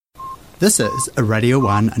This is a Radio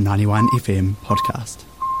 1 91 FM podcast.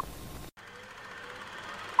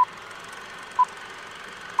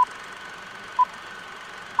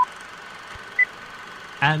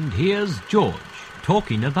 And here's George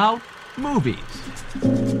talking about movies.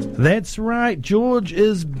 That's right, George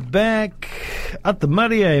is back at the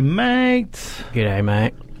muddy, mate. G'day,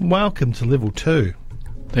 mate. Welcome to Level 2.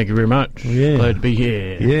 Thank you very much. Yeah. Glad to be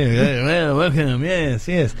here. Yeah, well, welcome, yes.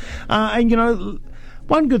 And you know,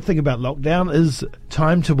 one good thing about lockdown is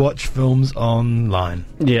time to watch films online.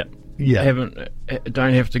 Yeah. Yeah.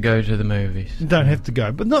 Don't have to go to the movies. Don't have to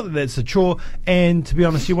go, but not that that's a chore. And to be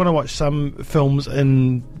honest, you want to watch some films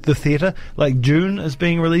in the theatre, like Dune is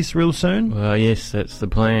being released real soon. Well, yes, that's the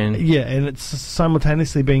plan. Yeah, and it's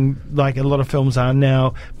simultaneously being, like a lot of films are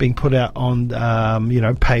now being put out on,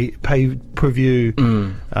 pay-per-view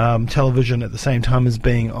television at the same time as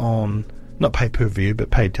being on, not pay-per-view, but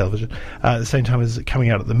paid television, at the same time as coming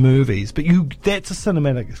out at the movies. But that's a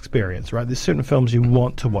cinematic experience, right? There's certain films you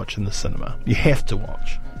want to watch in the cinema. You have to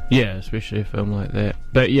watch. Yeah, especially a film like that.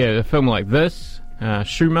 But yeah, a film like this,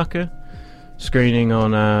 Schumacher, screening on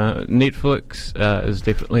Netflix, is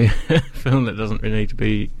definitely a film that doesn't really need to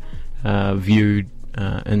be viewed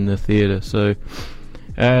in the theatre. So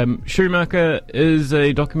Schumacher is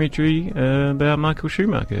a documentary about Michael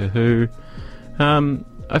Schumacher, who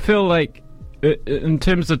I feel like in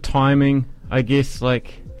terms of timing, I guess,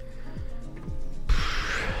 like,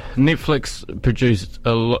 Netflix produced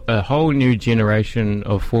a whole new generation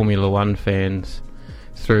of Formula One fans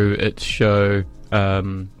through its show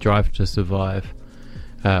Drive to Survive,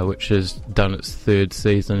 which has done its third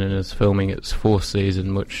season and is filming its fourth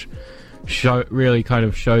season, which really kind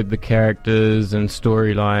of showed the characters and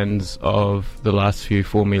storylines of the last few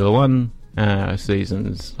Formula One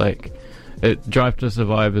seasons. Like, Drive to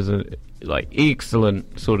Survive is a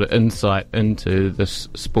excellent sort of insight into this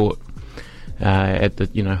sport at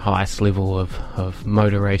the highest level of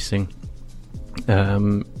motor racing.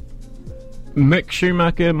 Mick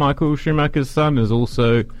Schumacher, Michael Schumacher's son, is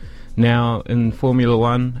also now in Formula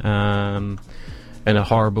One in a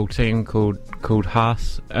horrible team called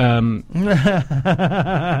Haas.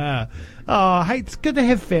 Oh, hey, it's good to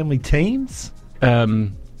have family teams.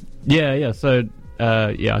 Yeah. So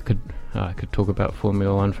I could talk about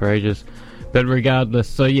Formula One for ages, but regardless,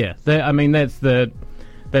 so yeah, that's the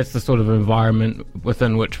sort of environment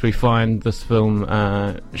within which we find this film,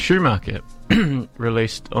 Schumacher,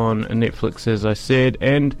 released on Netflix, as I said,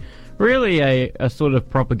 and really a sort of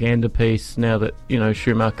propaganda piece now that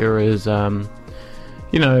Schumacher is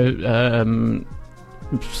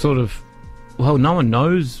sort of, well, no one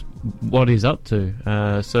knows what he's up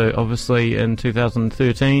to. So obviously in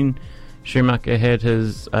 2013. Schumacher had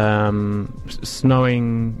his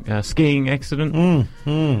skiing accident.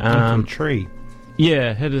 Onto a tree.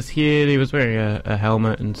 Yeah, hit his head. He was wearing a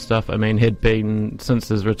helmet and stuff. I mean, had been, since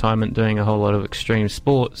his retirement, doing a whole lot of extreme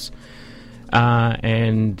sports.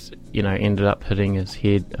 And, ended up hitting his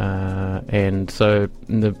head. And so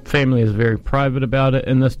the family is very private about it.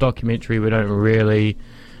 In this documentary, we don't really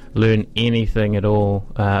learn anything at all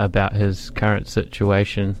about his current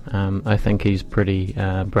situation. I think he's pretty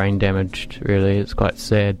brain damaged, really. It's quite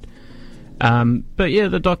sad. But yeah,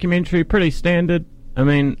 the documentary, pretty standard. I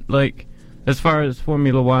mean, like, as far as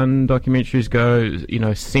Formula One documentaries go,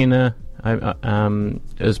 Senna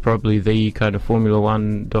is probably the kind of Formula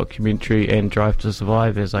One documentary, and Drive to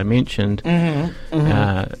Survive, as I mentioned.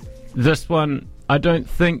 This one, I don't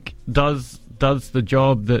think does the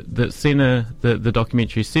job that Senna, the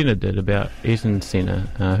documentary Senna did about Ayrton Senna,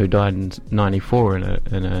 who died in '94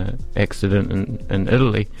 in a accident in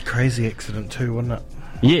Italy. Crazy accident too, wasn't it?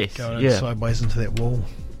 Yes, going sideways into that wall.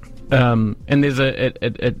 And there's it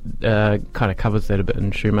kind of covers that a bit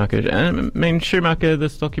in Schumacher. And I mean, Schumacher,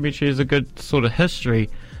 this documentary is a good sort of history,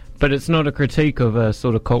 but it's not a critique of a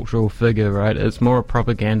sort of cultural figure, right? It's more a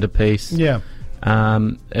propaganda piece. Yeah.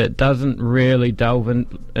 It doesn't really delve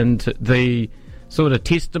into the sort of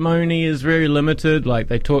testimony is very limited. Like,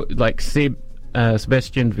 they talk, like Sebastian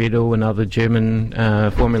Vettel, another German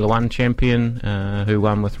Formula One champion who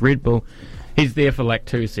won with Red Bull. He's there for like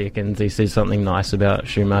 2 seconds. He says something nice about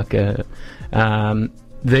Schumacher.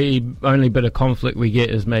 The only bit of conflict we get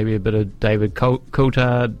is maybe a bit of David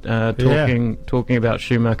Coulthard talking about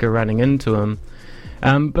Schumacher running into him.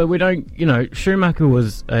 But we don't, Schumacher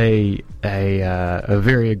was a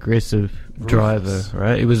very aggressive driver,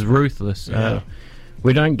 right? He was ruthless.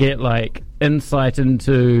 we don't get like insight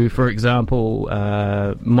into, for example,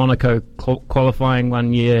 Monaco qualifying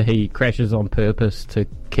one year. He crashes on purpose to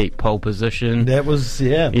keep pole position. That was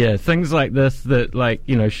things like this that, like,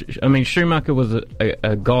 you know, I mean, Schumacher was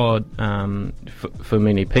a god for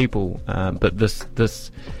many people, but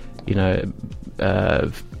this you know,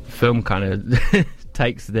 film kind of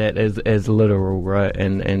takes that as literal, right,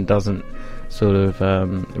 and doesn't sort of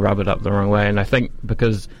rub it up the wrong way. And I think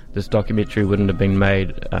because this documentary wouldn't have been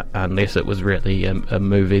made unless it was really a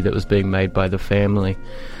movie that was being made by the family.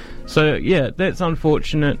 So yeah, that's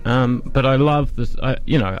unfortunate. But I love this. I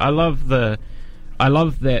love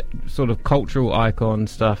that sort of cultural icon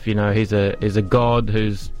stuff. You know, he's a god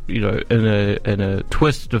who's, you know, in a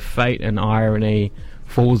twist of fate and irony,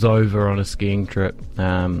 falls over on a skiing trip.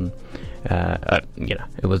 You know,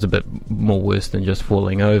 it was a bit more worse than just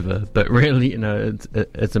falling over, but really, you know,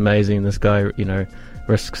 it's amazing. This guy, you know,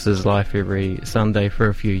 risks his life every Sunday for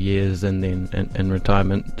a few years, and then in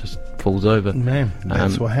retirement just falls over. Man,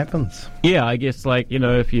 that's what happens. Yeah, I guess, like, you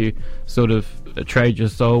know, if you sort of trade your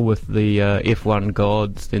soul with the F1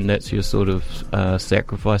 gods, then that's your sort of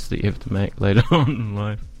sacrifice that you have to make later on in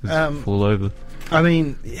life. Fall over. I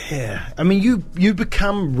mean, yeah. I mean, you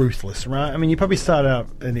become ruthless, right? I mean, you probably start out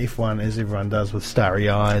in F1, as everyone does, with starry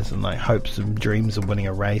eyes and like hopes and dreams of winning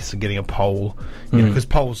a race and getting a pole. You know, because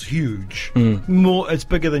pole's huge. It's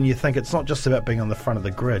bigger than you think. It's not just about being on the front of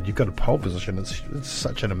the grid. You've got a pole position. It's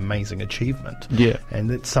such an amazing achievement. Yeah,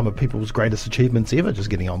 and it's some of people's greatest achievements ever, just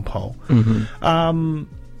getting on pole.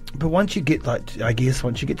 But once you get, like, I guess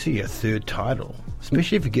once you get to your third title,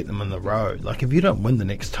 especially if you get them in the row, like if you don't win the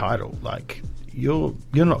next title, like, you're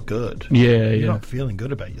not good. You're not feeling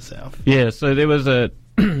good about yourself. Yeah, so there was I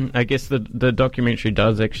guess the documentary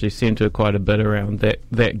does actually centre quite a bit around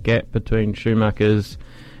that gap between Schumacher's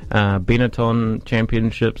Benetton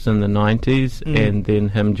championships in the 90s and then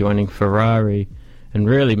him joining Ferrari and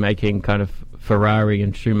really making kind of Ferrari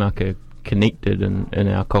and Schumacher connected in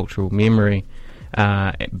our cultural memory.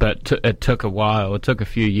 But it took a while. It took a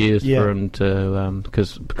few years for him to,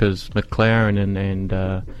 because McLaren and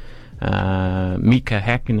Mika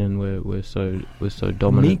Häkkinen were so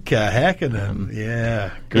dominant. Mika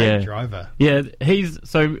Häkkinen, great driver. Yeah,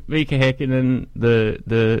 Mika Häkkinen,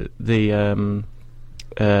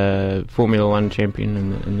 the Formula One champion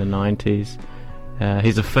in the 90s.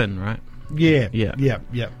 He's a Finn, right? Yeah.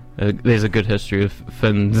 There's a good history of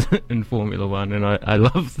Finns in Formula One, and I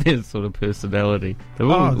love their sort of personality. They've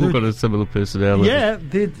all got a similar personality. Yeah,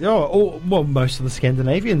 most of the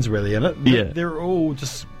Scandinavians really in it. They're all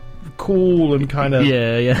just cool and kind of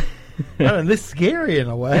and they're scary in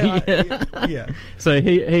a way. So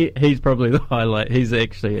he's probably the highlight. He's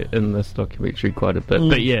actually in this documentary quite a bit.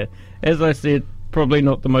 But yeah, as I said, probably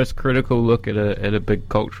not the most critical look at a big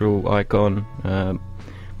cultural icon.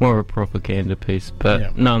 More of a propaganda piece,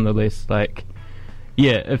 but nonetheless, like,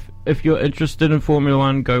 if you're interested in Formula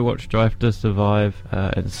One, go watch Drive to Survive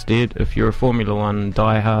instead. If you're a Formula One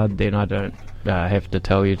diehard, then I don't have to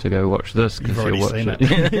tell you to go watch this, because you'll watch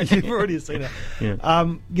it. You've already seen it.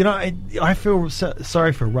 You know, I feel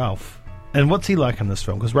sorry for Ralph. And what's he like in this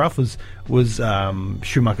film? Because Ralph was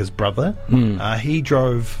Schumacher's brother. He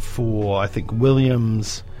drove for, I think,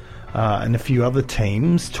 Williams and a few other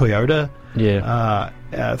teams, Toyota.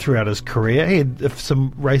 Throughout his career, he had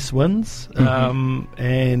some race wins,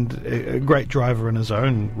 and a great driver in his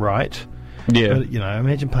own right. But, you know,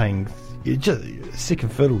 imagine playing just second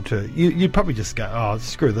fiddle to you'd probably just go, oh,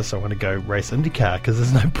 screw this, I want to go race IndyCar, because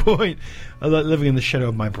there's no point. I like living in the shadow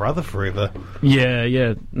of my brother forever.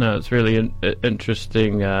 No, it's really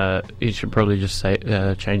interesting. He should probably just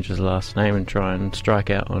change his last name and try and strike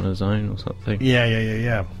out on his own or something.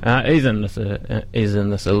 He's in this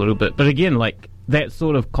a little bit, but again, like, that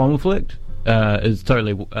sort of conflict is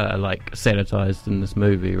totally like sanitized in this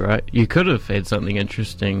movie, right? You could have had something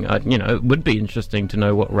interesting. You know, it would be interesting to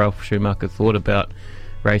know what Ralf Schumacher thought about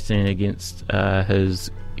racing against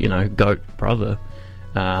his, you know, GOAT brother.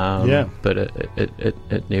 But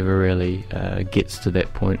it never really gets to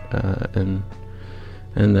that point in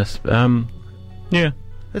this.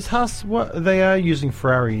 It's Haas. What they are using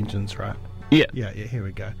Ferrari engines, right? Yeah. Here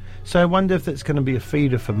we go. So I wonder if that's going to be a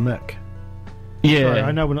feeder for Mick. Sorry,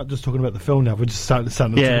 I know we're not just talking about the film now. We're just starting to talk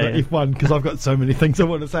about F1, because I've got so many things I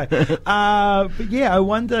want to say. But yeah, I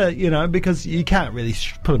wonder, you know, because you can't really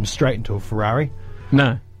put him straight into a Ferrari.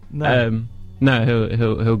 No.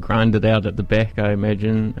 He'll grind it out at the back, I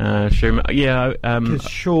imagine. Schumacher.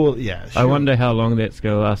 I wonder how long that's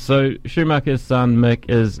going to last. So Schumacher's son Mick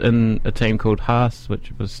is in a team called Haas,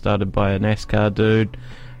 which was started by a NASCAR dude.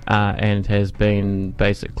 And has been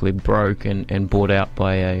basically broke and bought out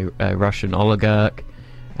by a Russian oligarch.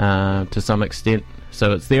 to some extent.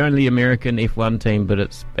 So it's the only American F1 team, but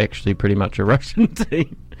it's actually pretty much a Russian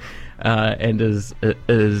team. And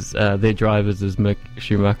their drivers is Mick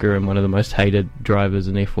Schumacher and one of the most hated drivers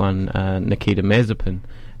in F1, Nikita Mazepin,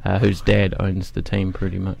 whose dad owns the team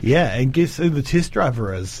pretty much. Yeah, and guess who the test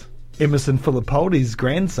driver is? Emerson Fittipaldi's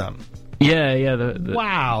grandson. Yeah.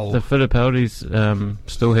 Wow. The Fittipaldis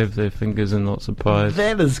still have their fingers in lots of pies.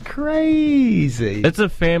 That is crazy. It's a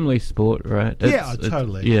family sport, right?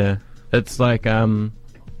 Totally. It's like, I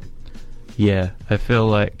feel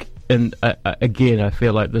like, and again, I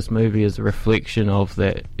feel like this movie is a reflection of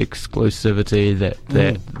that exclusivity,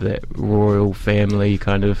 that royal family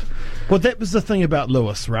kind of. Well, that was the thing about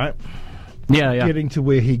Lewis, right? Yeah. Getting to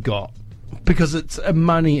where he got. Because it's a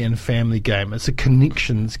money and family game. It's a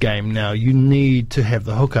connections game now. You need to have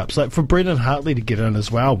the hookups. Like, for Brendan Hartley to get in as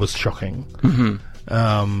well was shocking. Mm-hmm.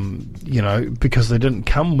 Because they didn't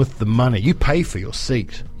come with the money. You pay for your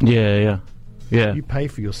seat. Yeah. You pay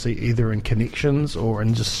for your seat either in connections or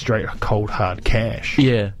in just straight cold hard cash.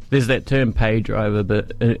 Yeah, there's that term pay driver,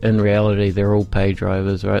 but in reality they're all pay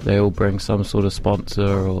drivers, right? They all bring some sort of sponsor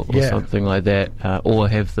or something like that, or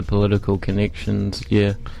have the political connections.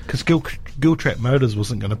 Yeah, because Giltrap Motors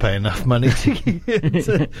wasn't going to pay enough money to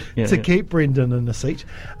keep Brendan in the seat.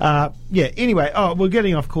 Anyway, we're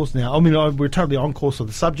getting off course now. I mean, we're totally on course with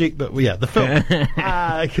the subject, but the film.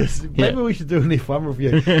 Because maybe we should do an F1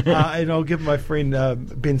 review, and I'll give my friend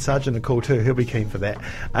Ben Sargent a call too. He'll be keen for that.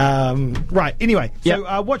 Right. Anyway,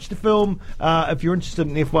 so watch the film if you're interested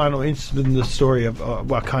in F1 or interested in the story of,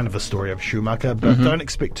 kind of a story of Schumacher, but don't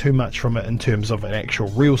expect too much from it in terms of an actual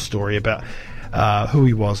real story about who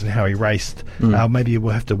he was and how he raced. Maybe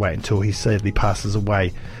we'll have to wait until he sadly passes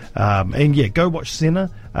away. Go watch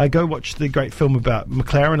Senna. Go watch the great film about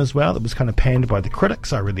McLaren as well that was kind of panned by the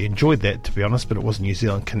critics. I really enjoyed that, to be honest, but it was New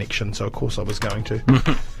Zealand Connection, so of course I was going to.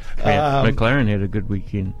 McLaren had a good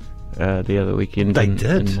weekend the other weekend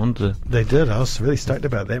in Monza. They did. I was really stoked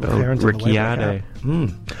about that. McLaren's Ricciardo.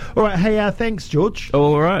 All right, hey, thanks, George.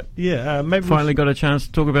 All right. Yeah, maybe finally got a chance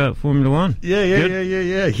to talk about Formula One.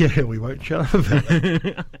 Yeah, we won't shut up about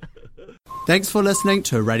that. Thanks for listening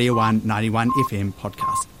to Radio 1 91 FM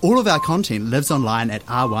podcast. All of our content lives online at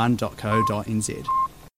r1.co.nz.